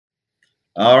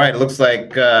All right, looks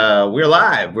like we're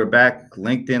live. We're back,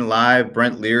 LinkedIn Live.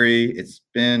 Brent Leary. It's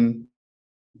been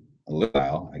a little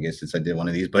while, I guess, since I did one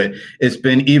of these, but it's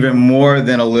been even more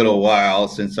than a little while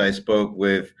since I spoke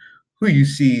with who you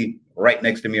see right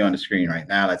next to me on the screen right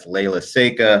now. That's Layla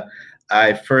Seika.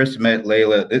 I first met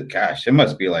Layla, gosh, it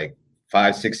must be like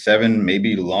 5, 6, 7,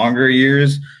 maybe longer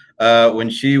years when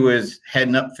she was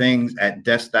heading up things at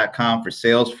desk.com for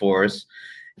Salesforce.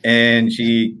 And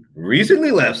she recently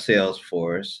left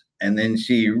Salesforce. And then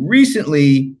she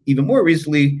recently, even more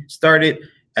recently, started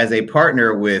as a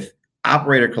partner with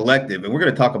Operator Collective. And we're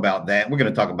going to talk about that. We're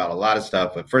going to talk about a lot of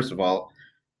stuff. But first of all,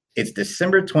 it's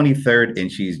December 23rd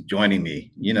and she's joining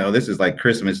me. You know, this is like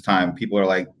Christmas time. People are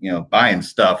like, buying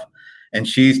stuff. And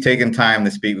she's taking time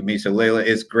to speak with me. So Layla,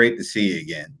 it's great to see you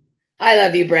again. I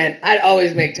love you, Brent. I'd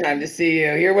always make time to see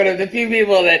you. You're one of the few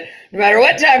people that, no matter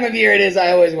what time of year it is, I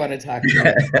always want to talk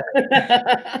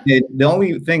to you. The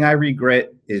only thing I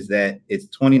regret is that it's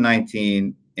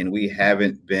 2019 and we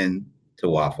haven't been to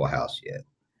Waffle House yet.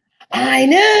 I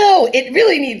know. It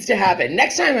really needs to happen.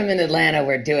 Next time I'm in Atlanta,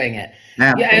 we're doing it.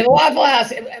 Absolutely. Yeah, Waffle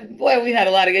House. Boy, we had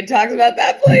a lot of good talks about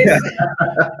that place.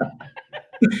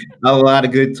 A lot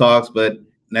of good talks, but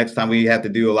next time we have to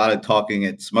do a lot of talking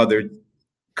at Smothered,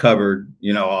 Covered,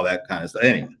 all that kind of stuff.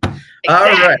 Anyway,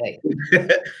 exactly. All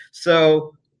right.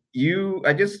 So we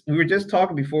were just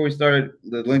talking before we started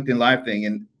the LinkedIn Live thing,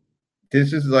 and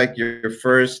this is like your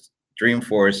first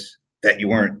Dreamforce that you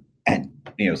weren't at,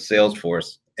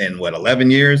 Salesforce in 11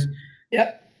 years?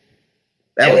 Yep.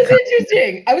 It was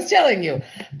interesting. I was telling you,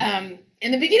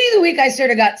 in the beginning of the week, I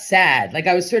sort of got sad. Like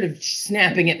I was sort of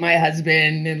snapping at my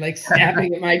husband and like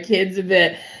snapping at my kids a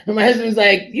bit. And my husband was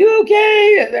like, "You okay?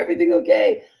 Is everything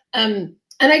okay?" And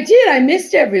I did. I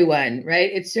missed everyone, right?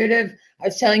 It's sort of, I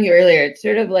was telling you earlier, it's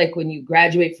sort of like when you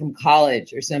graduate from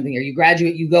college or something, or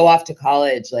you go off to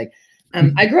college. Like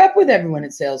I grew up with everyone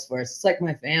at Salesforce. It's like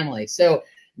my family. So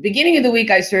beginning of the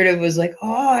week, I sort of was like,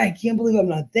 oh, I can't believe I'm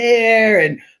not there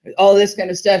and all this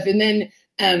kind of stuff. And then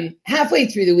halfway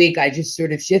through the week, I just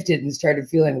sort of shifted and started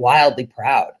feeling wildly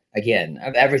proud again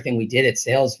of everything we did at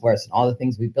Salesforce and all the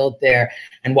things we built there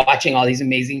and watching all these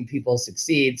amazing people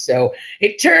succeed. So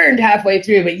it turned halfway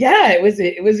through, but yeah, it was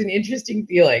an interesting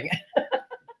feeling.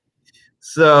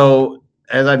 So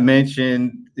as I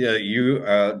mentioned, you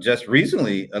just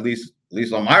recently, at least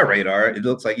on my radar, it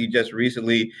looks like you just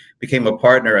recently became a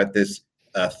partner at this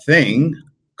thing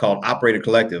called Operator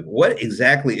Collective. What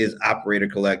exactly is Operator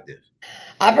Collective?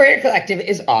 Operator Collective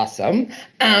is awesome.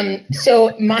 So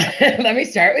let me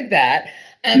start with that.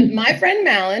 My friend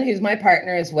Malin, who's my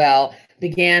partner as well,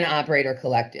 began Operator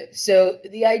Collective. So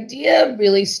the idea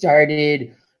really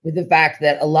started with the fact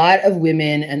that a lot of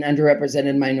women and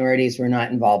underrepresented minorities were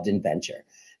not involved in venture.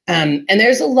 And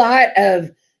there's a lot of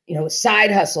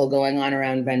side hustle going on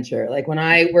around venture. Like when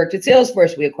I worked at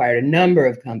Salesforce, we acquired a number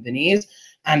of companies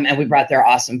and we brought their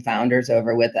awesome founders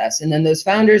over with us. And then those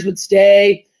founders would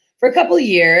stay for a couple of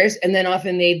years, and then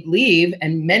often they'd leave,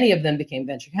 and many of them became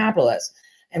venture capitalists.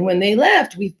 And when they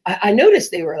left, I noticed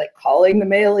they were like calling the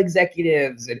male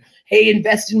executives and, hey,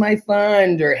 invest in my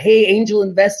fund, or hey, angel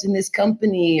invest in this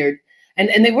company,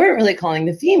 and they weren't really calling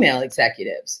the female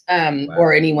executives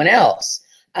or anyone else.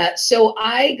 So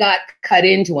I got cut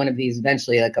into one of these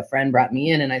eventually. Like a friend brought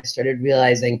me in, and I started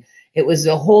realizing it was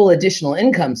a whole additional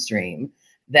income stream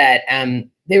that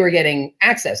they were getting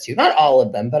access to. Not all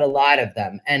of them, but a lot of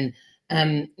them. And,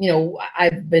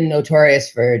 I've been notorious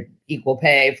for equal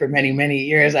pay for many, many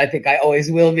years. I think I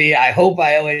always will be. I hope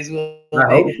I always will be. I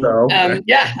hope so.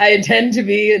 Yeah, I intend to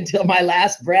be until my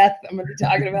last breath. I'm going to be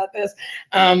talking about this.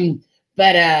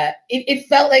 But it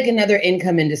felt like another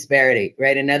income in disparity,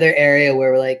 right? Another area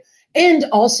where we're like, and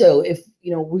also if,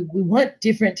 we want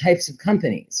different types of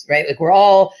companies, right? Like we're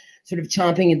all sort of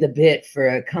chomping at the bit for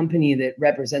a company that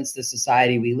represents the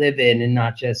society we live in and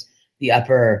not just the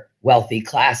upper wealthy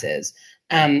classes.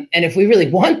 And if we really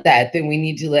want that, then we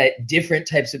need to let different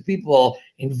types of people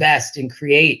invest and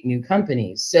create new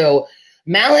companies. So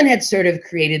Malin had sort of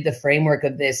created the framework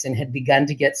of this and had begun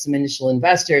to get some initial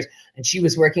investors, and she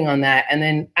was working on that. And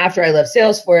then after I left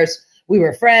Salesforce, we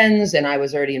were friends and I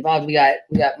was already involved. We got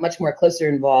much more closer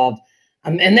involved.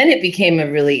 And then it became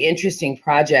a really interesting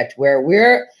project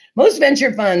where most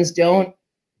venture funds don't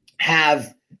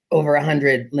have over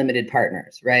 100 limited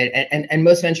partners, right? And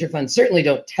most venture funds certainly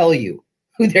don't tell you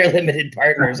who their limited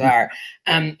partners are.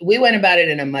 We went about it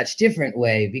in a much different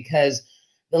way because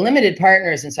the limited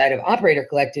partners inside of Operator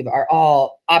Collective are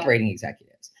all operating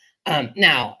executives.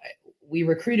 Now, we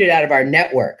recruited out of our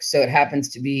network, so it happens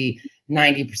to be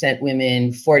 90%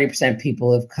 women, 40%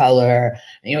 people of color.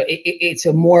 It's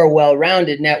a more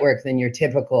well-rounded network than your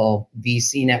typical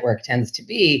VC network tends to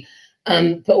be.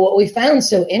 But what we found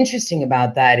so interesting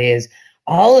about that is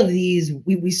all of these,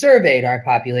 we surveyed our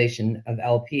population of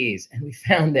LPs, and we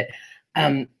found that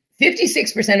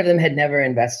 56% of them had never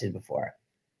invested before,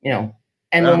 and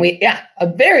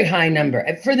a very high number.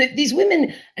 For these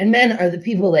women and men are the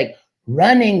people like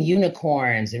running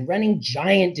unicorns and running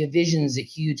giant divisions at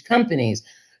huge companies.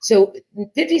 So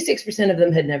 56% of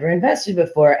them had never invested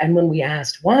before. And when we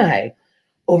asked why,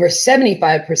 over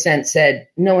 75% said,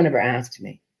 no one ever asked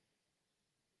me.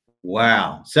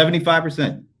 Wow,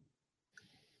 75%.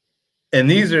 And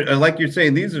these are, like you're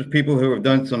saying, these are people who have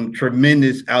done some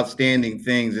tremendous, outstanding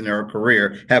things in their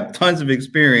career, have tons of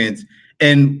experience,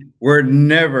 and were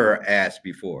never asked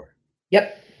before.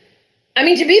 Yep. I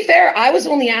mean, to be fair, I was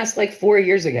only asked like 4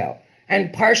 years ago,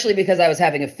 and partially because I was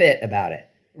having a fit about it,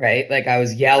 right? Like I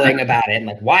was yelling about it and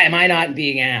like, why am I not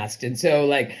being asked? And so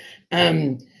like,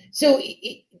 that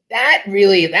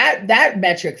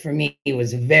metric for me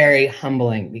was very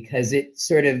humbling, because it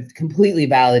sort of completely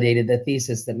validated the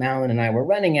thesis that Malin and I were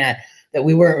running at, that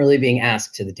we weren't really being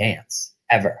asked to the dance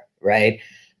ever, right?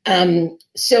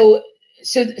 So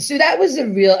that was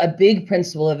a big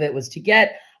principle of it, was to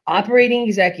get operating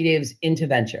executives into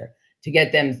venture, to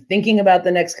get them thinking about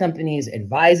the next companies,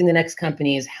 advising the next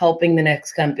companies, helping the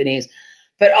next companies,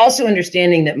 but also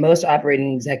understanding that most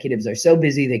operating executives are so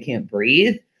busy they can't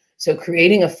breathe. So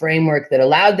creating a framework that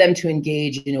allowed them to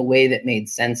engage in a way that made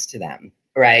sense to them,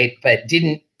 right? But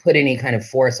didn't put any kind of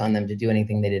force on them to do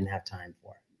anything they didn't have time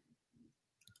for.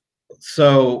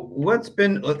 So what's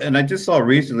been, and I just saw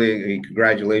recently,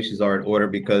 congratulations are in order,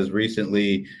 because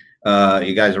recently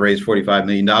you guys raised $45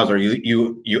 million, or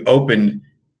you opened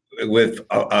with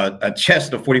a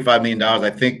chest of $45 million. I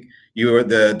think you were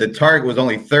the target was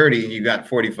only 30 and you got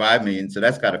 45 million. So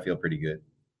that's got to feel pretty good.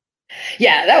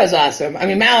 Yeah, that was awesome. I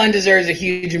mean, Malin deserves a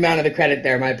huge amount of the credit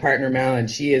there. My partner, Malin,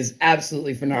 she is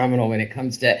absolutely phenomenal when it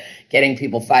comes to getting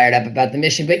people fired up about the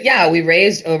mission. But yeah, we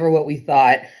raised over what we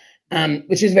thought,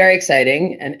 which is very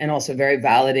exciting and also very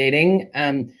validating.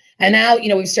 And now,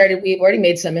 we've already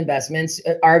made some investments.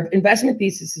 Our investment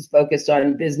thesis is focused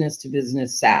on business to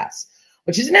business SaaS,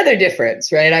 which is another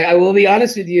difference, right? I will be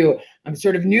honest with you. I'm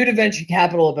sort of new to venture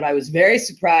capital, but I was very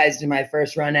surprised in my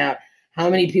first run out how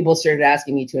many people started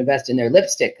asking me to invest in their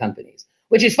lipstick companies,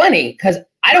 which is funny because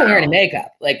I don't wear any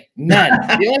makeup, like none.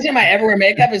 The only time I ever wear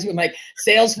makeup is when like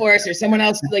Salesforce or someone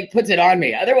else like puts it on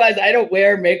me. Otherwise, I don't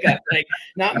wear makeup, like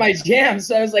not my jam.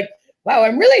 So I was like, wow,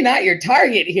 I'm really not your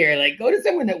target here. Like go to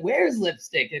someone that wears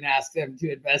lipstick and ask them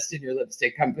to invest in your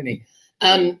lipstick company.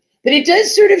 But it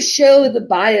does sort of show the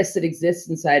bias that exists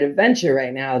inside of venture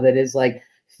right now, that is like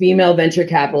female venture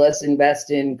capitalists invest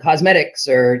in cosmetics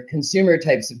or consumer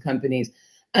types of companies.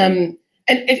 And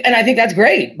I think that's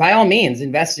great. By all means,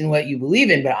 invest in what you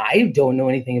believe in, but I don't know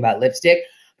anything about lipstick,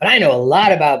 but I know a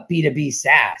lot about B2B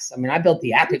SaaS. I mean, I built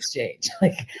the App Exchange.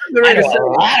 Like, I know a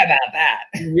lot about that.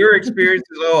 Your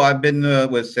experiences, I've been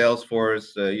with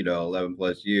Salesforce, 11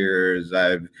 plus years.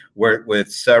 I've worked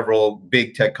with several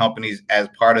big tech companies. As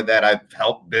part of that, I've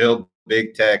helped build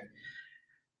big tech.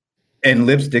 And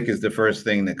lipstick is the first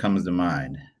thing that comes to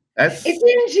mind. It's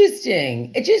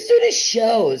interesting. It just sort of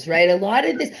shows, right? A lot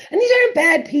of this, and these aren't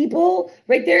bad people,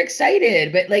 right? They're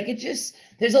excited, but like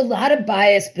there's a lot of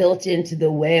bias built into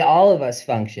the way all of us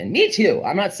function. Me too.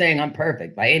 I'm not saying I'm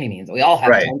perfect by any means. We all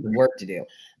have tons of work to do.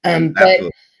 But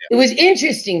it was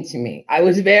interesting to me. I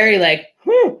was very like,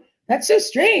 that's so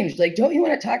strange. Like, don't you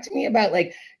want to talk to me about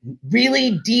like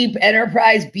really deep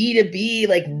enterprise B2B,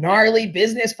 like gnarly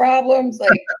business problems?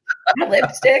 Like,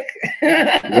 lipstick.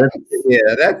 Yeah,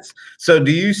 that's so.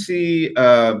 Do you see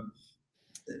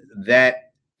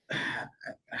that?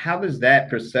 How does that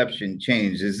perception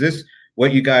change? Is this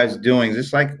what you guys doing? Is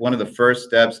this like one of the first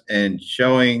steps in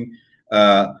showing,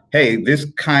 hey, this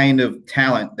kind of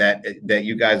talent that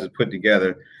you guys have put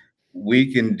together,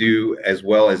 we can do as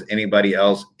well as anybody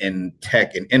else in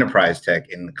tech, in enterprise tech,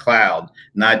 in the cloud,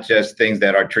 not just things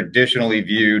that are traditionally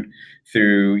viewed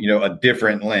through a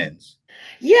different lens?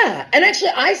 Yeah. And actually,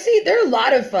 I see there are a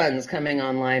lot of funds coming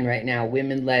online right now,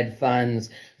 women-led funds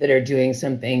that are doing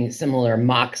something similar.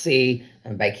 Moxie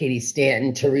by Katie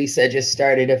Stanton. Teresa just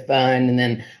started a fund. And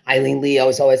then Eileen Lee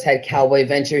always had Cowboy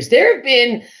Ventures. There have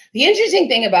been, the interesting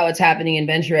thing about what's happening in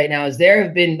venture right now is there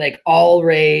have been like All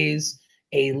Raise,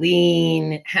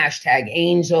 Aileen,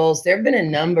 #Angels. There have been a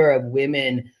number of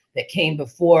women that came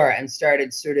before and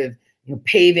started sort of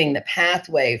paving the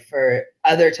pathway for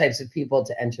other types of people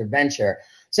to enter venture.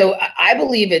 So I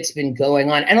believe it's been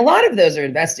going on. And a lot of those are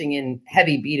investing in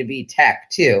heavy B2B tech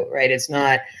too, right? It's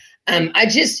not, the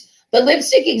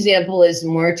lipstick example is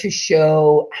more to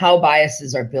show how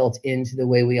biases are built into the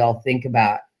way we all think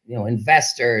about,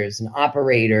 investors and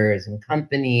operators and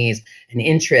companies and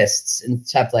interests and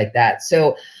stuff like that.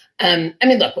 So,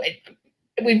 look,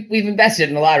 we've invested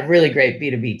in a lot of really great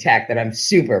B2B tech that I'm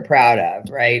super proud of,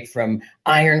 right? From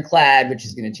Ironclad, which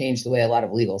is going to change the way a lot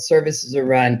of legal services are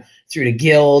run, through to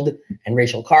Guild and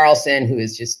Rachel Carlson, who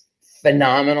is just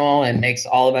phenomenal and makes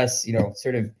all of us,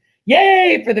 sort of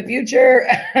yay for the future.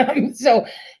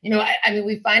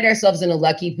 We find ourselves in a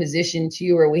lucky position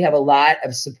too, where we have a lot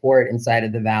of support inside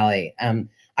of the Valley.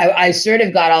 I sort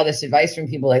of got all this advice from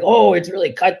people like, oh, it's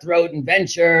really cutthroat in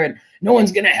venture and no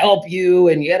one's going to help you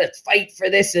and you got to fight for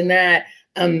this and that.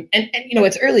 And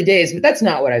it's early days, but that's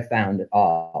not what I found at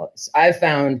all. I've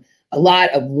found a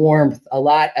lot of warmth, a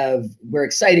lot of, we're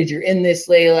excited you're in this,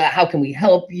 Layla. How can we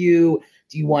help you?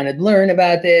 Do you want to learn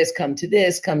about this? Come to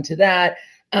this, come to that.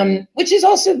 Which has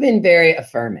also been very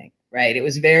affirming, right? It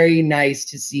was very nice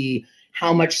to see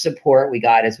how much support we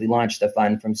got as we launched the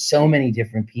fund from so many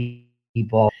different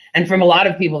people and from a lot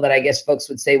of people that I guess folks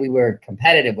would say we were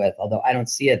competitive with, although I don't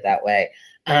see it that way.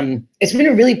 It's been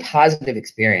a really positive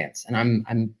experience, and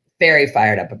I'm very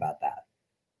fired up about that.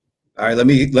 All right, let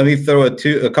me throw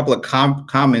a couple of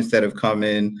comments that have come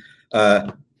in.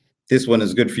 This one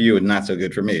is good for you and not so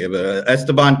good for me. But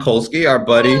Esteban Kolsky, our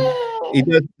buddy, he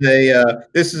does say,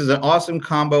 this is an awesome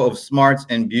combo of smarts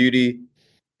and beauty.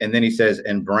 And then he says,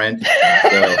 and Brent.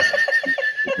 So,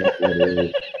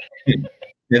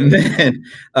 and then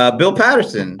Bill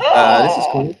Patterson, this is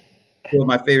cool. Two of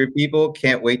my favorite people.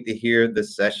 Can't wait to hear the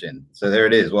session. So there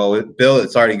it is. Well, Bill,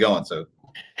 it's already going. So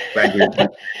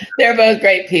they're both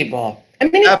great people.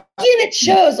 It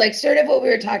shows like sort of what we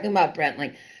were talking about, Brent,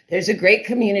 like there's a great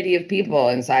community of people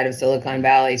inside of Silicon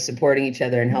Valley supporting each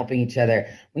other and helping each other.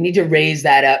 We need to raise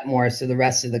that up more so the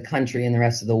rest of the country and the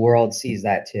rest of the world sees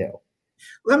that too.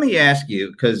 Let me ask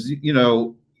you, because,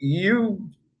 you've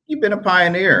been a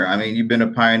pioneer. You've been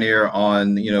a pioneer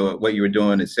on, what you were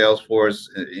doing at Salesforce,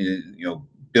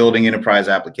 building enterprise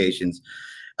applications.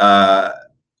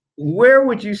 Where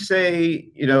would you say,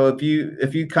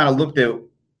 if you kind of looked at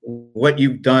what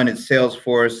you've done at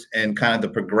Salesforce and kind of the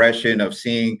progression of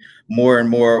seeing more and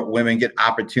more women get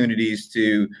opportunities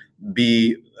to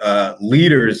be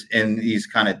leaders in these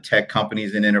kind of tech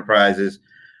companies and enterprises,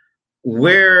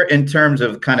 where in terms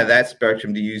of kind of that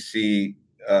spectrum do you see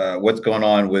what's going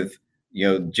on with,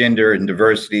 gender and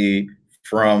diversity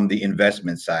from the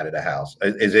investment side of the house?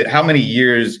 Is it, how many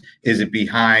years is it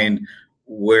behind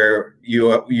where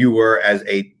you were as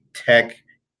a tech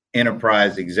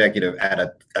enterprise executive at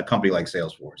a company like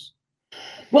Salesforce?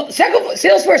 Well,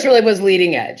 Salesforce really was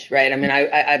leading edge, right?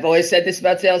 I've always said this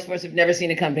about Salesforce. I've never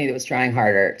seen a company that was trying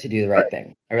harder to do the right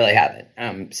thing. I really haven't.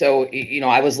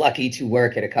 I was lucky to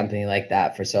work at a company like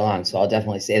that for so long. So I'll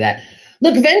definitely say that.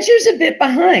 Look, venture's a bit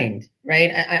behind,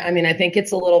 right? I think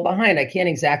it's a little behind. I can't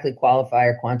exactly qualify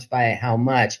or quantify how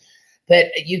much, but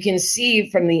you can see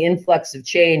from the influx of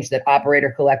change that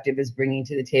Operator Collective is bringing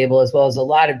to the table, as well as a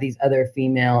lot of these other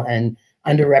female and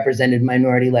underrepresented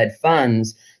minority-led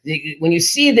funds. When you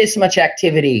see this much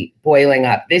activity boiling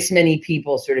up, this many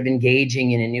people sort of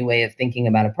engaging in a new way of thinking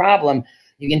about a problem,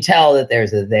 you can tell that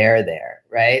there's a there,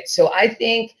 right? So I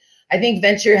think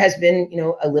venture has been,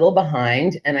 a little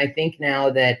behind. And I think now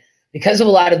that because of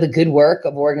a lot of the good work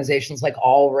of organizations like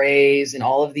All Raise and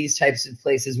all of these types of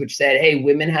places which said, hey,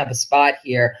 women have a spot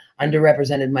here,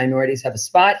 underrepresented minorities have a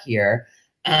spot here,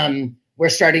 we're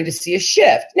starting to see a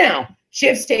shift. Now,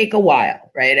 shifts take a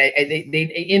while, right?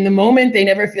 They in the moment, they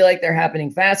never feel like they're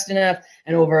happening fast enough.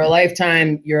 And over a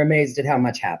lifetime, you're amazed at how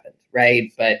much happened,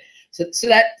 right? But so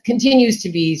that continues to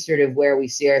be sort of where we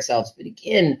see ourselves. But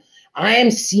again, I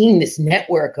am seeing this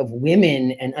network of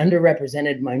women and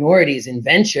underrepresented minorities in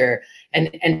venture.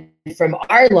 And from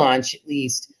our launch, at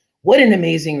least, what an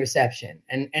amazing reception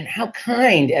and how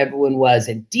kind everyone was,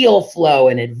 and deal flow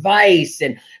and advice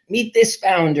and meet this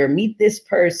founder, meet this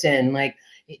person. Like,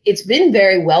 it's been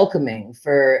very welcoming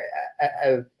for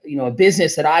a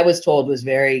business that I was told was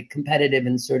very competitive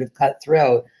and sort of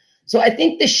cutthroat. So I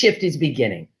think the shift is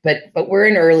beginning, but we're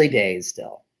in early days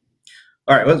still.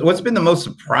 All right. What's been the most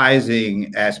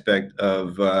surprising aspect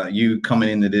of you coming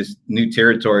into this new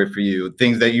territory for you?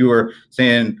 Things that you were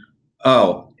saying,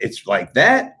 oh, it's like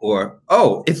that, or,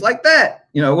 oh, it's like that.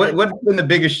 What's been the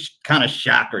biggest kind of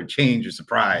shock or change or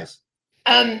surprise?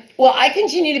 Well, I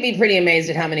continue to be pretty amazed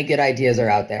at how many good ideas are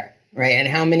out there, right? And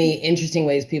how many interesting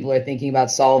ways people are thinking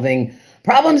about solving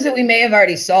problems that we may have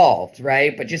already solved,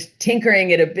 right? But just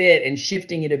tinkering it a bit and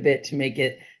shifting it a bit to make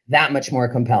it that much more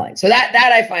compelling. So that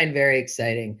I find very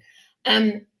exciting.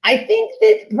 I think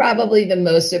that probably the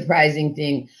most surprising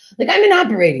thing, like I'm an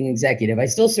operating executive. I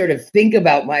still sort of think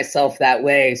about myself that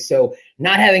way. So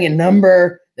not having a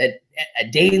number, that a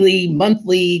daily,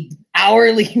 monthly,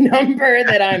 hourly number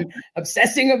that I'm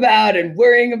obsessing about and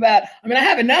worrying about. I mean, I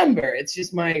have a number. It's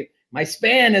just my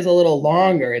span is a little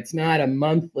longer. It's not a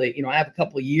monthly, I have a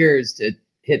couple of years to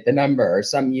hit the number, or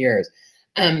some years.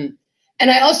 And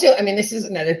I also, this is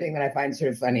another thing that I find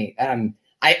sort of funny.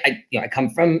 I come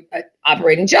from an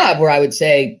operating job where I would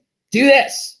say, do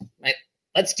this, right?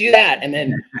 Let's do that. And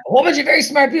then a whole bunch of very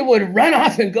smart people would run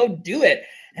off and go do it.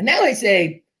 And now I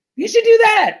say, you should do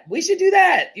that. We should do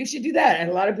that. You should do that. And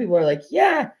a lot of people are like,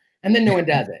 yeah. And then no one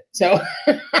does it. So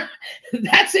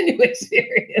that's a new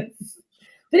experience.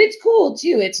 But it's cool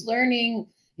too. It's learning,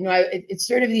 it's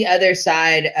sort of the other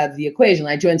side of the equation.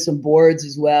 I joined some boards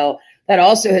as well. That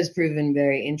also has proven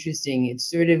very interesting. It's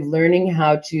sort of learning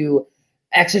how to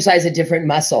exercise a different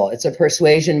muscle. It's a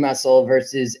persuasion muscle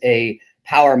versus a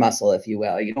power muscle, if you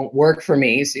will. You don't work for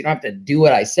me, so you don't have to do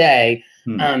what I say.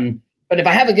 But if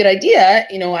I have a good idea,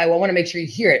 I want to make sure you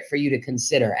hear it for you to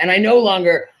consider. And I no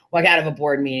longer walk out of a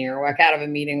board meeting or walk out of a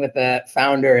meeting with a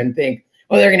founder and think,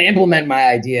 oh, they're going to implement my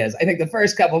ideas. I think the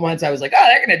first couple of months I was like, oh,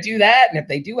 they're going to do that. And if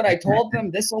they do what I told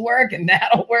them, this will work and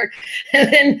that'll work.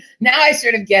 And then now I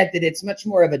sort of get that it's much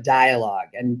more of a dialogue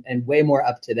and way more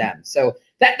up to them. So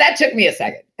that took me a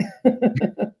second.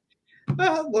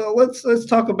 Well, let's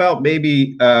talk about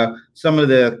maybe some of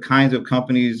the kinds of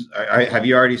companies. Have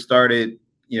you already started,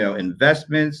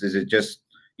 investments? Is it just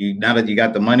now that you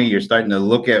got the money, you're starting to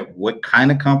look at what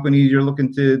kind of companies you're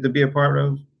looking to be a part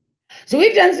of? So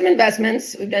we've done some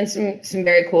investments. We've done some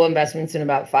very cool investments in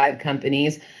about 5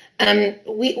 companies.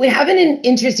 We have an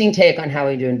interesting take on how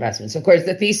we do investments. Of course,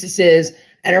 the thesis is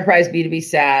enterprise B2B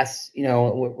SaaS.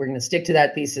 We're going to stick to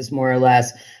that thesis more or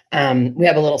less. We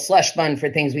have a little slush fund for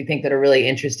things we think that are really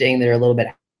interesting, that are a little bit.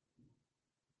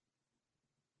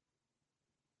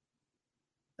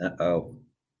 Uh-oh.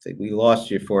 I think we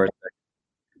lost you for a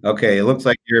second. Okay, it looks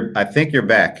like I think you're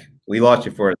back. We lost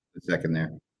you for a second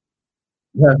there.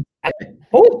 Yeah.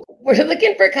 We're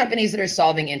looking for companies that are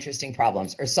solving interesting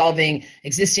problems or solving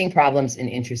existing problems in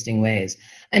interesting ways.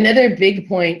 Another big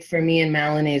point for me and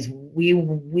Malin is we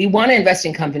want to invest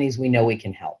in companies we know we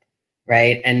can help,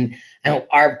 right? And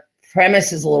our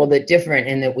premise is a little bit different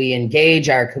in that we engage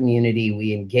our community,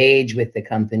 we engage with the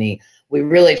company. We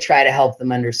really try to help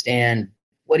them understand,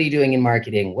 what are you doing in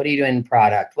marketing? What are you doing in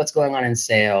product? What's going on in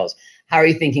sales? How are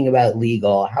you thinking about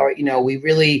legal? We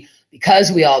really,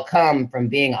 because we all come from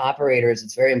being operators,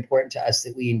 it's very important to us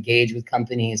that we engage with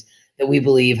companies that we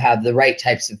believe have the right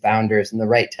types of founders and the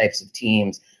right types of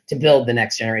teams to build the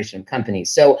next generation of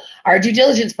companies. So our due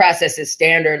diligence process is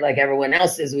standard like everyone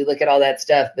else's. We look at all that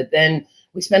stuff, but then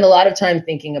we spend a lot of time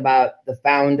thinking about the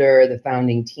founder, the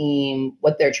founding team,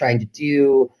 what they're trying to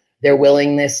do, their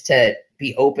willingness to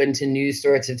be open to new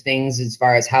sorts of things as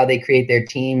far as how they create their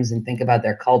teams and think about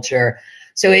their culture.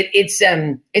 So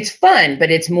it's fun,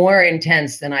 but it's more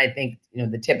intense than I think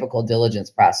the typical diligence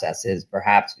process is,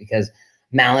 perhaps because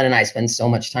Malin and I spend so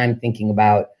much time thinking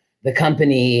about the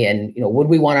company and would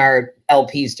we want our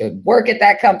LPs to work at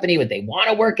that company? Would they want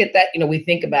to work at that? We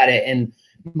think about it in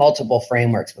multiple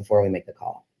frameworks before we make the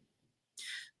call.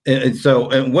 And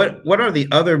so, what are the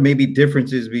other maybe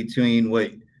differences between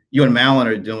what you and Malin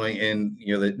are doing in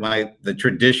the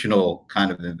traditional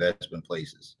kind of investment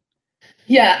places?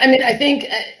 Yeah, I think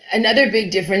another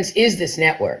big difference is this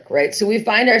network, right? So we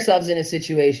find ourselves in a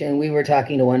situation. We were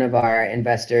talking to one of our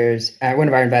investors, one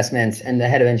of our investments, and the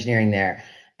head of engineering there.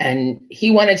 And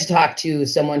he wanted to talk to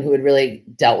someone who had really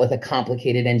dealt with a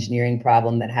complicated engineering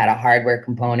problem that had a hardware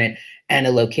component and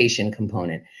a location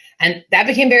component. And that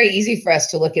became very easy for us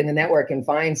to look in the network and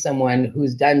find someone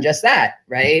who's done just that,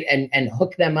 right? And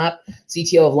hook them up,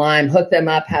 CTO of Lime, hook them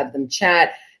up, have them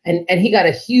chat. And he got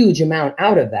a huge amount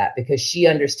out of that because she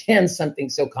understands something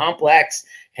so complex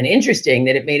and interesting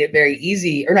that it made it very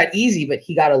easy, or not easy, but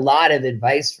he got a lot of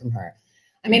advice from her.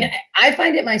 I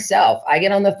find it myself. I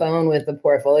get on the phone with the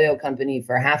portfolio company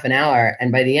for half an hour,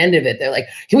 and by the end of it, they're like,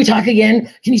 can we talk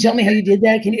again? Can you tell me how you did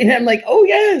that? And I'm like, oh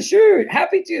yeah, sure.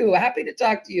 Happy to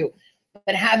talk to you.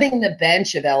 But having the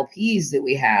bench of LPs that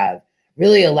we have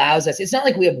really allows us, it's not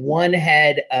like we have one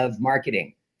head of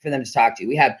marketing for them to talk to.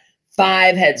 We have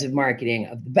 5 heads of marketing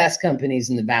of the best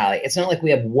companies in the Valley. It's not like we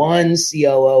have one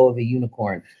COO of a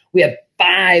unicorn. We have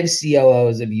 5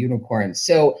 COOs of unicorns.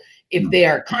 So if they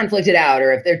are conflicted out,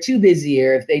 or if they're too busy,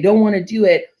 or if they don't want to do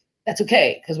it, that's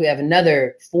okay, because we have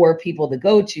another 4 people to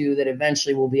go to that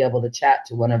eventually will be able to chat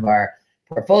to one of our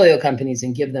portfolio companies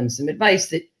and give them some advice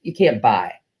that you can't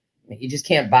buy. You just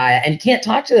can't buy it, and you can't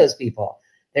talk to those people.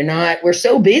 We're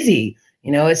so busy.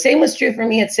 The same was true for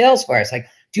me at Salesforce. Like,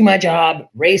 do my job,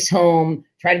 race home,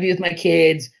 try to be with my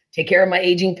kids, take care of my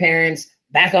aging parents,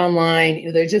 back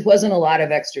online. There just wasn't a lot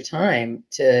of extra time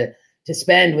to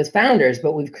spend with founders,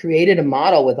 but we've created a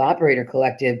model with Operator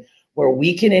Collective where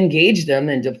we can engage them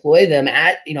and deploy them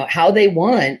at, how they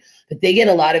want, but they get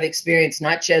a lot of experience,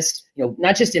 not just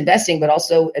investing, but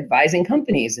also advising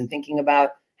companies and thinking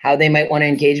about how they might want to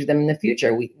engage with them in the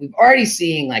future. We've already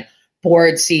seen like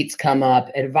board seats come up,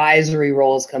 advisory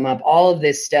roles come up, all of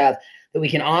this stuff that we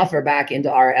can offer back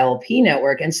into our LP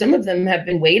network. And some of them have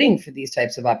been waiting for these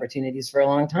types of opportunities for a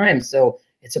long time. So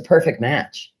it's a perfect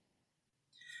match.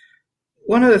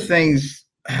 One of the things,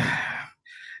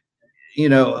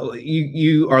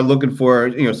 you are looking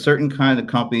for, certain kind of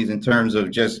companies in terms of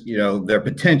just, their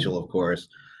potential, of course,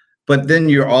 but then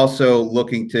you're also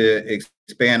looking to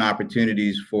expand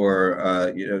opportunities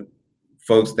for,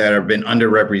 folks that have been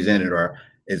underrepresented, or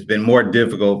it's been more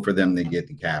difficult for them to get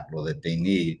the capital that they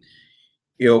need.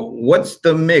 What's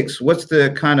the mix? What's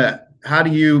the how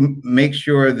do you make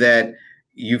sure that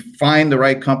you find the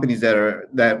right companies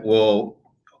that will,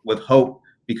 with hope,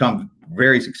 become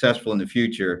very successful in the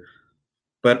future,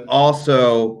 but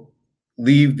also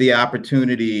leave the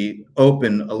opportunity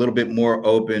open, a little bit more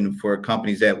open, for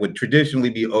companies that would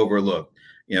traditionally be overlooked,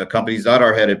 companies that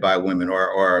are headed by women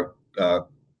or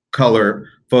color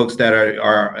folks that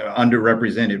are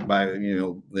underrepresented by,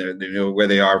 where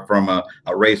they are from a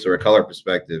race or a color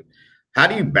perspective. How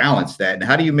do you balance that? And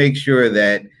how do you make sure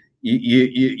that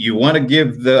you want to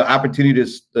give the opportunity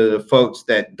to the folks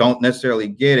that don't necessarily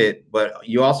get it, but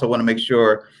you also want to make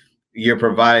sure you're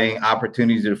providing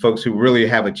opportunities to the folks who really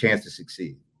have a chance to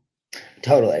succeed?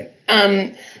 Totally.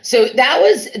 So that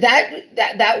was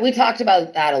that we talked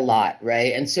about that a lot,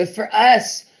 right? And so for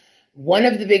us, one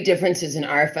of the big differences in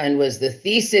our fund was the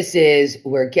thesis is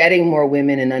we're getting more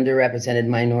women and underrepresented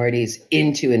minorities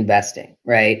into investing,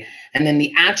 right? And then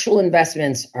the actual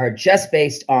investments are just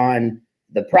based on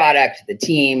the product, the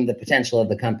team, the potential of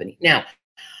the company. Now,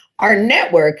 our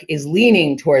network is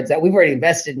leaning towards that. We've already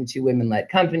invested in 2 women-led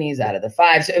companies out of the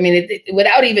 5. So, I mean,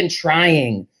 without even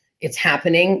trying, it's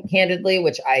happening, candidly,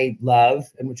 which I love,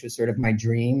 and which was sort of my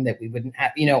dream, that we wouldn't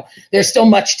have, there's still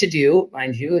much to do,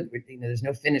 mind you, there's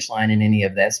no finish line in any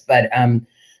of this, but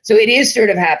so it is sort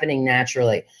of happening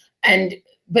naturally.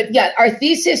 But yeah, our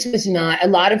thesis was not, a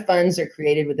lot of funds are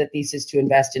created with the thesis to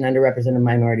invest in underrepresented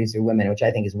minorities or women, which I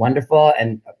think is wonderful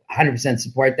and 100%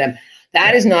 support them.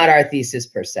 That is not our thesis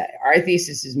per se. Our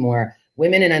thesis is more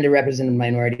women and underrepresented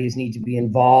minorities need to be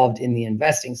involved in the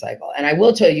investing cycle. And I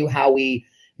will tell you how we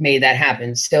made that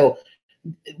happen. So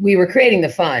we were creating the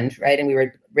fund, right? And we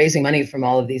were raising money from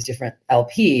all of these different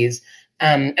LPs.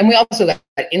 And we also got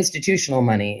institutional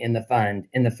money in the fund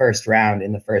in the first round,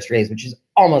 in the first raise, which is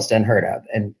almost unheard of,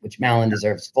 and which Malin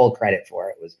deserves full credit for.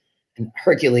 It was a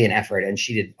Herculean effort, and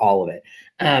she did all of it.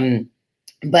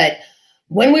 But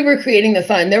when we were creating the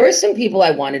fund, there were some people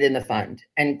I wanted in the fund.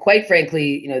 And quite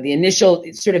frankly, the initial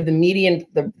sort of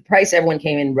the price everyone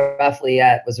came in roughly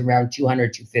at was around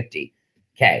 $250K,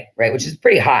 right? Which is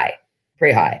pretty high.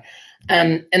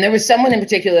 And there was someone in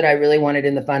particular that I really wanted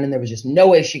in the fund, and there was just no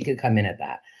way she could come in at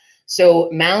that. So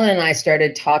Malin and I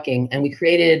started talking, and we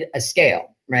created a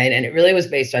scale, right? And it really was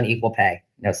based on equal pay.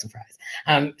 No surprise.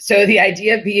 So the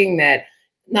idea being that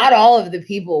not all of the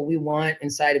people we want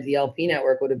inside of the LP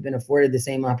network would have been afforded the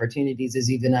same opportunities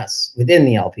as even us within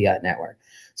the LP network.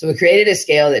 So we created a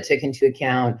scale that took into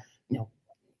account,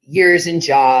 years in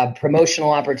job, promotional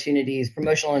opportunities,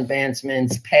 promotional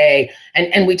advancements, pay,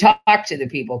 and we talked to the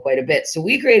people quite a bit. So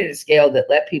we created a scale that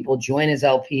let people join as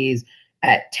LPs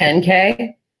at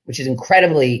 10K, which is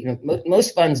incredibly,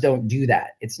 most funds don't do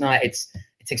that. It's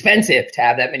expensive to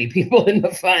have that many people in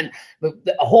the fund. But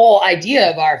the whole idea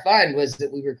of our fund was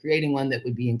that we were creating one that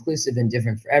would be inclusive and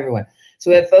different for everyone.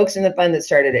 So we have folks in the fund that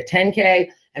started at 10K,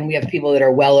 and we have people that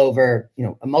are well over,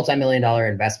 a multi-million-dollar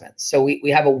investment. So we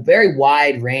have a very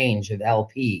wide range of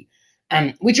LP.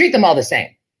 We treat them all the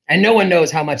same, and no one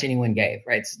knows how much anyone gave,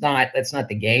 right? That's not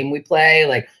the game we play.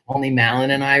 Like, only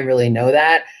Malin and I really know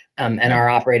that, and our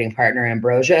operating partner,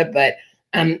 Ambrosia. But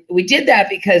we did that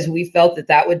because we felt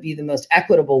that would be the most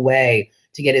equitable way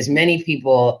to get as many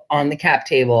people on the cap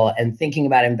table and thinking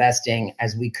about investing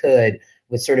as we could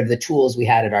with sort of the tools we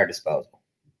had at our disposal.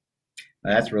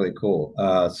 That's really cool.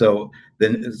 So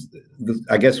then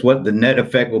I guess what the net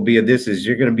effect will be of this is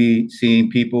you're going to be seeing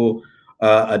people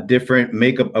a different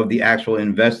makeup of the actual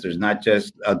investors, not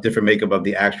just a different makeup of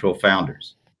the actual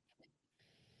founders.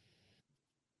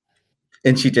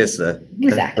 And she just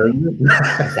exactly.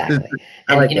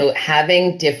 And you know,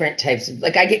 having different types of,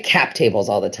 like, I get cap tables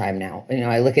all the time now. You know,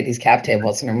 I look at these cap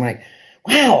tables and I'm like,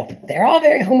 wow, they're all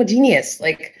very homogeneous.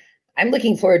 Like, I'm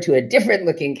looking forward to a different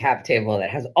looking cap table that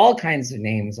has all kinds of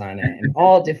names on it and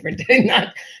all different,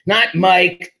 not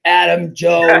Mike, Adam,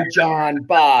 Joe, John,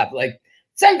 Bob, like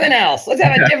something else. Let's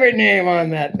have a different name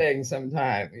on that thing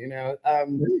sometime, you know.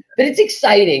 But it's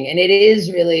exciting, and it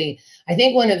is really, I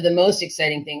think one of the most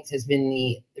exciting things has been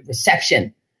the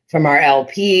reception from our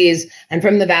LPs and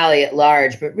from the Valley at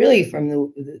large, but really from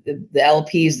the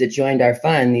LPs that joined our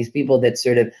fund, these people that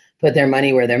sort of put their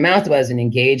money where their mouth was and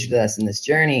engaged with us in this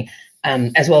journey,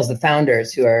 as well as the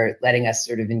founders who are letting us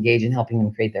sort of engage in helping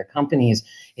them create their companies.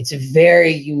 It's a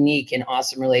very unique and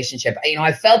awesome relationship. You know,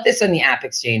 I felt this on the App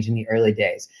Exchange in the early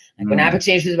days. Like when App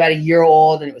Exchange was about a year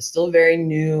old and it was still very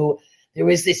new, there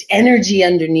was this energy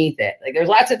underneath it. Like there's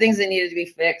lots of things that needed to be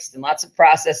fixed and lots of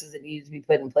processes that needed to be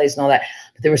put in place and all that.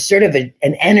 But there was sort of an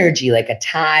energy, like a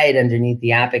tide underneath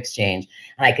the App Exchange.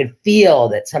 And I could feel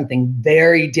that something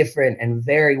very different and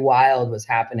very wild was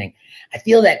happening. I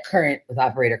feel that current with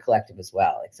Operator Collective as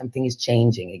well. Like something is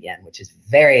changing again, which is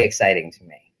very exciting to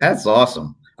me. That's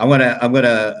awesome. I'm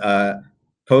gonna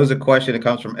pose a question that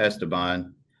comes from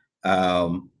Esteban.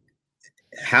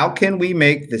 How can we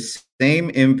make the same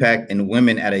impact in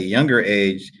women at a younger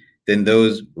age than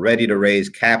those ready to raise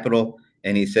capital?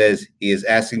 And he says he is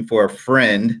asking for a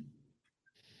friend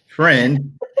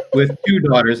with two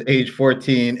daughters, age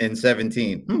 14 and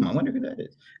 17. I wonder who that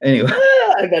is. Anyway.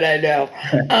 I bet I know.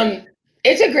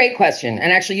 It's a great question.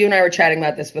 And actually, you and I were chatting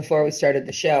about this before we started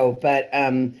the show. But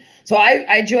so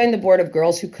I joined the board of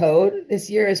Girls Who Code this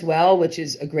year as well, which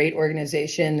is a great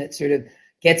organization that sort of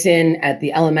gets in at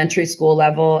the elementary school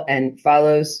level and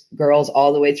follows girls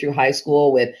all the way through high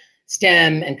school with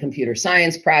STEM and computer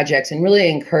science projects and really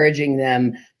encouraging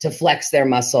them to flex their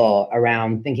muscle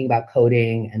around thinking about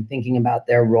coding and thinking about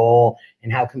their role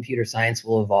and how computer science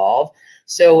will evolve.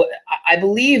 So I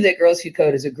believe that Girls Who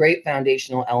Code is a great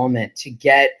foundational element to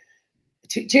get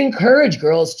to encourage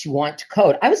girls to want to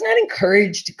code. I was not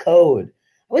encouraged to code.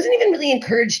 I wasn't even really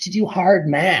encouraged to do hard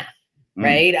math,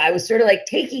 right? I was sort of like,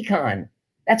 take econ.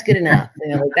 That's good enough. You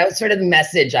know, like that was sort of the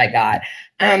message I got,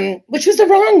 which was the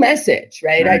wrong message,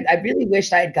 right? I really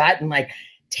wished I had gotten like,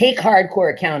 take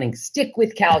hardcore accounting, stick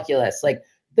with calculus. Like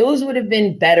those would have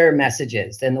been better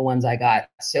messages than the ones I got.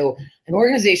 So an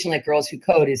organization like Girls Who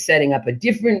Code is setting up a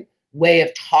different way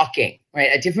of talking,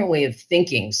 right? A different way of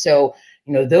thinking. So,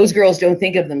 you know, those girls don't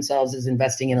think of themselves as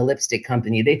investing in a lipstick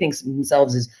company. They think of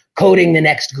themselves as coding the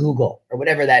next Google or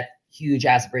whatever that huge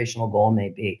aspirational goal may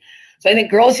be. So I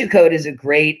think Girls Who Code is a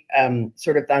great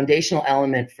sort of foundational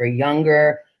element for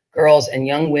younger girls and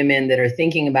young women that are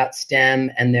thinking about STEM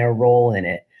and their role in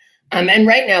it. And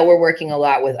right now we're working a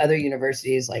lot with other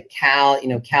universities like Cal, you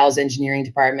know, Cal's engineering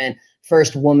department,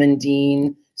 first woman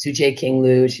dean, Tsu-Jae King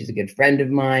Liu. She's a good friend of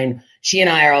mine. She and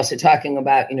I are also talking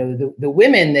about, you know, the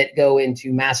women that go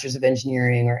into Masters of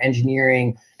Engineering or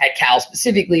engineering at Cal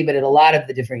specifically, but at a lot of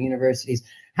the different universities.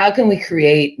 How can we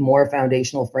create more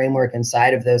foundational framework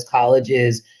inside of those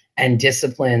colleges and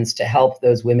disciplines to help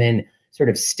those women sort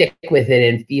of stick with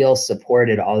it and feel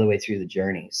supported all the way through the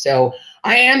journey? So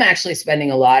I am actually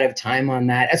spending a lot of time on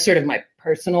that. As sort of my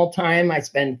personal time, I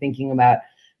spend thinking about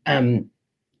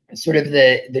sort of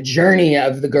the journey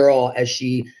of the girl as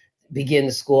she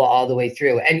begins school all the way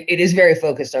through. And it is very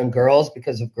focused on girls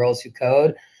because of Girls Who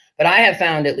Code. But I have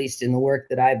found, at least in the work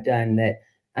that I've done, that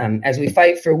as we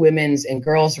fight for women's and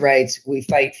girls' rights, we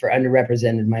fight for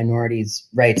underrepresented minorities'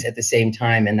 rights at the same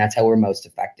time, and that's how we're most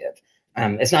effective.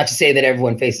 It's not to say that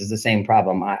everyone faces the same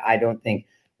problem. I don't think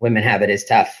women have it as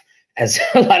tough as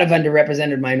a lot of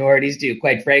underrepresented minorities do,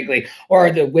 quite frankly, or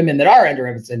the women that are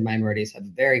underrepresented minorities have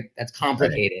that's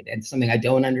complicated and something I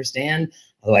don't understand,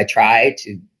 although I try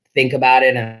to think about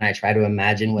it and I try to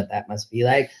imagine what that must be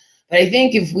like. But I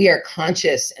think if we are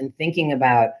conscious and thinking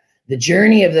about the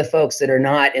journey of the folks that are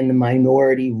not in the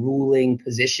minority ruling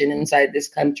position inside this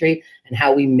country and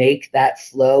how we make that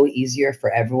flow easier for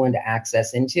everyone to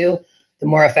access into, the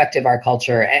more effective our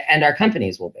culture and our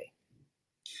companies will be.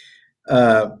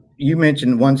 You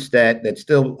mentioned one stat that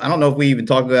still, I don't know if we even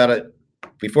talked about it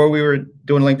before we were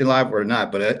doing LinkedIn Live or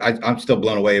not, but I'm still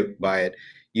blown away by it.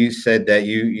 You said that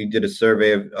you did a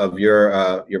survey of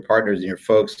your partners and your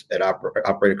folks at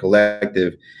Operator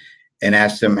Collective and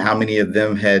asked them how many of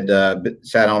them had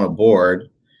sat on a board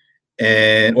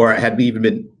or had even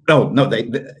been,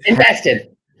 they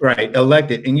invested. Right,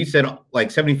 elected. And you said like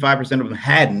 75% of them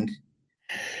hadn't.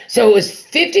 So it was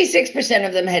 56%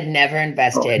 of them had never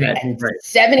invested, and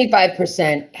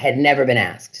 75% had never been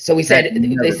asked. So they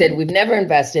said, we've never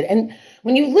invested. And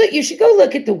when you look, you should go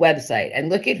look at the website and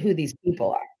look at who these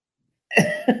people are.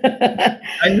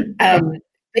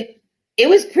 It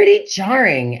was pretty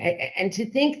jarring. And to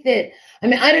think that, I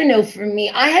mean, I don't know, for me,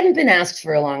 I hadn't been asked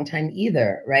for a long time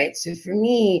either, right? So for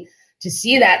me to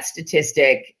see that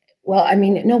statistic, well, I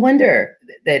mean, no wonder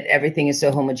that everything is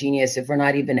so homogeneous if we're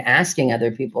not even asking other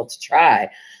people to try.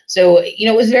 So,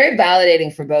 it was very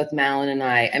validating for both Malin and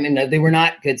I. I mean, they were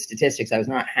not good statistics. I was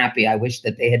not happy. I wish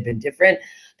that they had been different.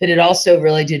 But it also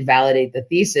really did validate the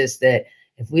thesis that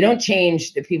if we don't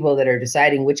change the people that are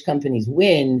deciding which companies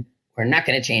win, we're not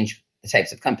going to change the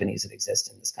types of companies that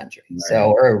exist in this country. Right.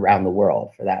 So, or around the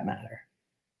world for that matter.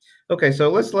 Okay, so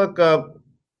let's look up.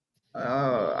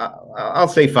 I'll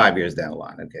say 5 years down the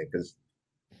line, okay? Because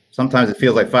sometimes it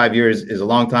feels like 5 years is a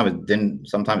long time.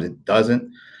 Sometimes it doesn't.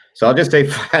 So I'll just say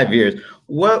 5 years.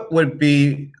 What would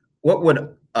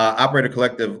Operator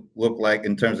Collective look like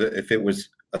in terms of if it was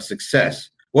a success?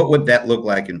 What would that look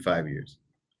like in 5 years?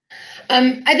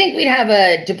 I think we'd have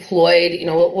a deployed.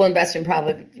 We'll invest in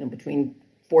probably between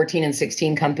 14 and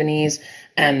 16 companies.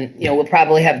 We'll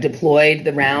probably have deployed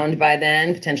the round by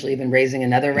then, potentially even raising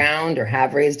another round or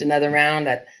have raised another round.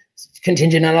 That's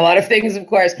contingent on a lot of things, of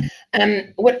course.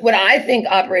 What I think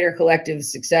Operator Collective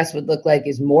success would look like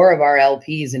is more of our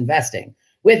LPs investing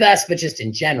with us, but just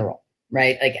in general,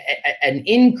 right? Like an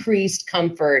increased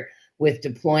comfort with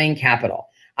deploying capital.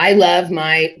 I love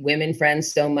my women friends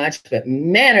so much, but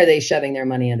man, are they shoving their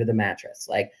money under the mattress.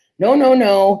 Like, no,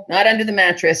 not under the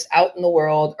mattress, out in the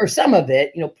world, or some of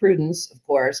it, prudence, of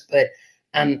course, but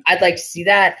I'd like to see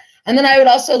that. And then I would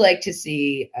also like to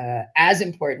see, as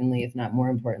importantly, if not more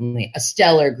importantly, a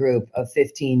stellar group of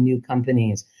 15 new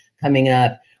companies coming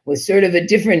up with sort of a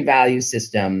different value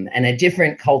system and a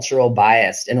different cultural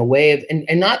bias and a way of,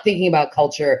 and not thinking about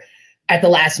culture at the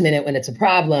last minute when it's a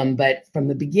problem, but from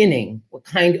the beginning, what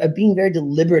kind of being very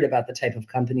deliberate about the type of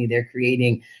company they're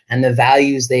creating and the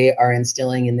values they are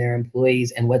instilling in their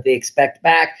employees and what they expect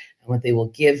back and what they will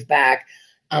give back.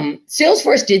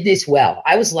 Salesforce did this well.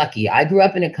 I was lucky. I grew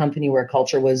up in a company where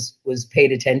culture was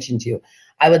paid attention to.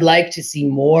 I would like to see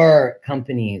more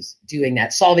companies doing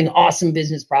that, solving awesome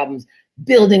business problems,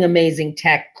 building amazing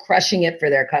tech, crushing it for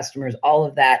their customers, all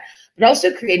of that, but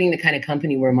also creating the kind of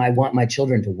company where I want my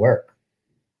children to work.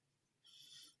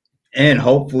 And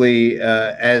hopefully,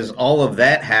 as all of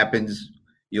that happens,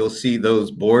 you'll see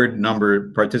those board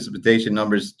participation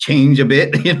numbers change a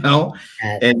bit,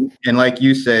 and like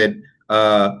you said,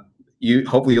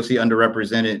 hopefully you'll see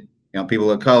underrepresented, people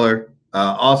of color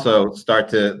also start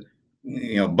to,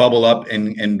 bubble up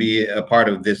and be a part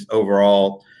of this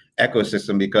overall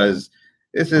ecosystem, because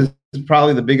this is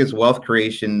probably the biggest wealth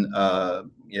creation,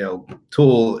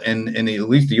 tool in at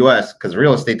least the U.S., because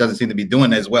real estate doesn't seem to be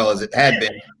doing as well as it had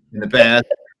been in the past.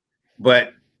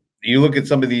 But you look at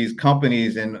some of these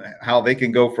companies and how they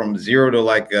can go from zero to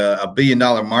like a $1 billion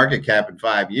market cap in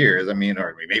 5 years. I mean,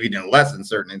 or maybe even less in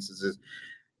certain instances.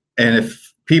 And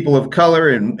if people of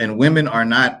color and women are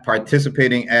not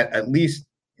participating at least,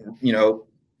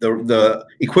 the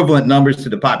equivalent numbers to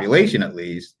the population, at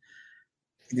least,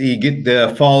 you get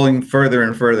the falling further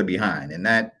and further behind. And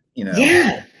that,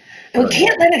 Yeah. And we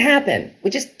can't let it happen. We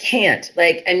just can't.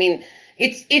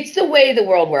 It's the way the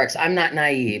world works. I'm not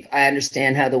naive. I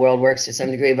understand how the world works to some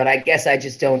degree, but I guess I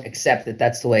just don't accept that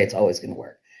that's the way it's always going to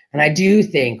work. And I do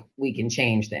think we can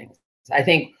change things. I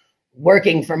think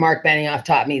working for Mark Benioff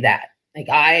taught me that.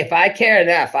 If I care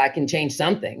enough, I can change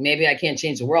something. Maybe I can't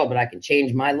change the world, but I can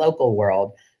change my local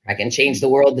world. I can change the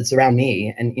world that's around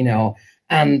me.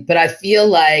 And, but I feel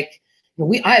like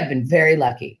I've been very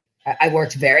lucky. I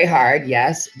worked very hard,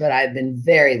 yes, but I've been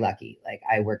very lucky.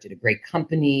 I worked at a great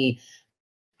company.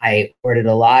 I afforded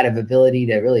a lot of ability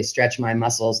to really stretch my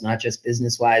muscles, not just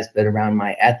business-wise, but around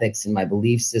my ethics and my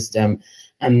belief system.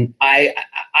 I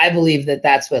believe that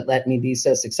that's what let me be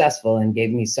so successful and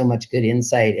gave me so much good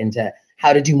insight into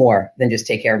how to do more than just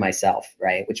take care of myself,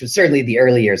 right? Which was certainly the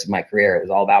early years of my career. It was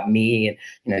all about me,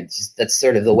 and that's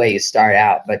sort of the way you start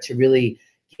out. But to really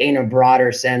gain a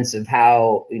broader sense of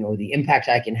how, the impact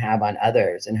I can have on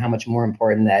others and how much more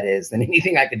important that is than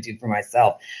anything I could do for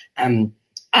myself.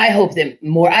 I hope that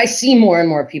I see more and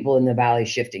more people in the Valley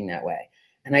shifting that way.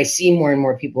 And I see more and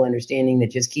more people understanding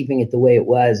that just keeping it the way it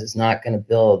was is not going to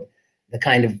build the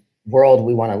kind of world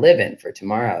we want to live in for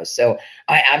tomorrow. So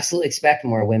I absolutely expect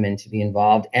more women to be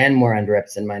involved and more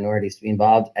underrepresented minorities to be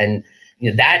involved. And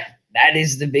that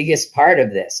is the biggest part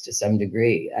of this to some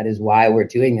degree. That is why we're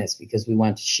doing this, because we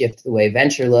want to shift the way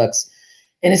venture looks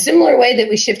in a similar way that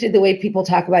we shifted the way people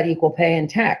talk about equal pay in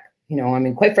tech. You know, I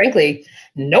mean, quite frankly,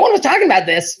 no one was talking about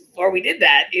this before we did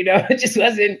that. You know, it just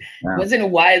wasn't a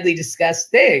widely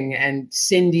discussed thing. And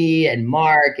Cindy and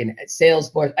Mark and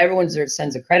Salesforce, everyone deserves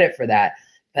tons of credit for that.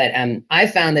 But I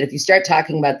found that if you start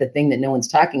talking about the thing that no one's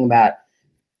talking about,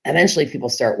 eventually people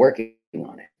start working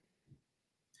on it.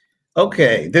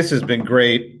 Okay, this has been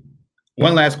great.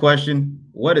 One last question.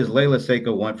 What does Layla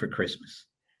Seiko want for Christmas?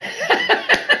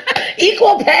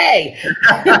 Equal pay.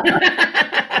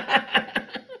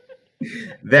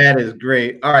 That is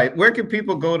great. All right. Where can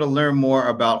people go to learn more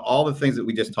about all the things that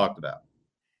we just talked about?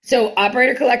 So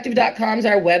operatorcollective.com is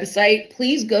our website.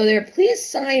 Please go there. Please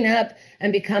sign up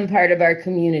and become part of our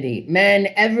community. Men,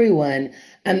 everyone.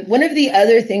 One of the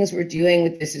other things we're doing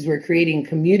with this is we're creating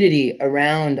community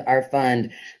around our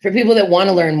fund for people that want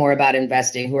to learn more about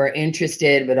investing, who are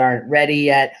interested but aren't ready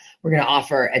yet. We're going to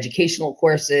offer educational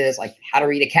courses like how to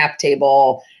read a cap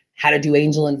table, how to do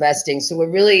angel investing. So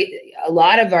a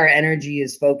lot of our energy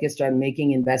is focused on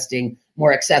making investing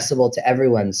more accessible to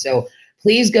everyone. So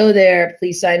please go there.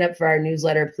 Please sign up for our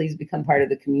newsletter. Please become part of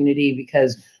the community,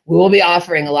 because we will be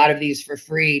offering a lot of these for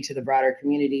free to the broader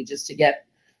community just to get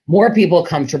more people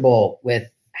comfortable with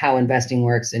how investing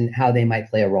works and how they might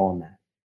play a role in that.